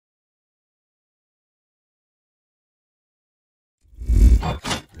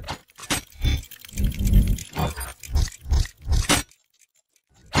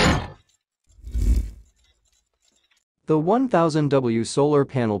The 1000W solar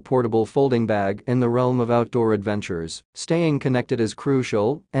panel portable folding bag in the realm of outdoor adventures. Staying connected is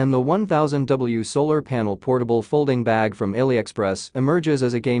crucial, and the 1000W solar panel portable folding bag from Aliexpress emerges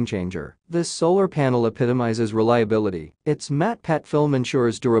as a game changer. This solar panel epitomizes reliability. Its matte PET film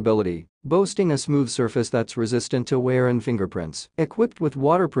ensures durability, boasting a smooth surface that's resistant to wear and fingerprints. Equipped with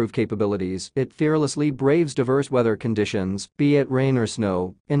waterproof capabilities, it fearlessly braves diverse weather conditions, be it rain or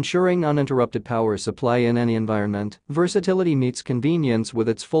snow, ensuring uninterrupted power supply in any environment. Versatility meets convenience with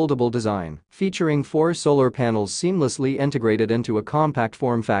its foldable design. Featuring 4 solar panels seamlessly integrated into a compact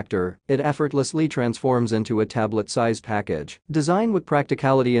form factor, it effortlessly transforms into a tablet-sized package. Designed with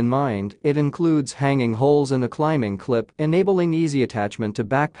practicality in mind, it includes hanging holes and a climbing clip, enabling easy attachment to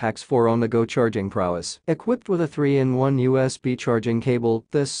backpacks for on-the-go charging prowess. Equipped with a 3-in-1 USB charging cable,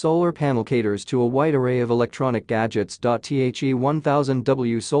 this solar panel caters to a wide array of electronic gadgets. The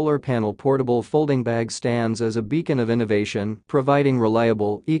 1000W solar panel portable folding bag stands as a beacon of innovation, providing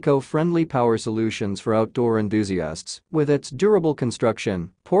reliable, eco-friendly power solutions for outdoor enthusiasts. With its durable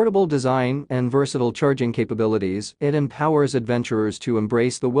construction, portable design, and versatile charging capabilities, it empowers adventurers to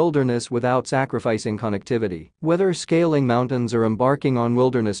embrace the wilderness without sacrificing connectivity. Whether scaling mountains or embarking on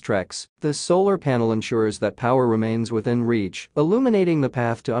wilderness treks, this solar panel ensures that power remains within reach, illuminating the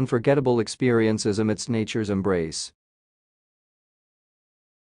path to unforgettable experiences amidst nature's embrace.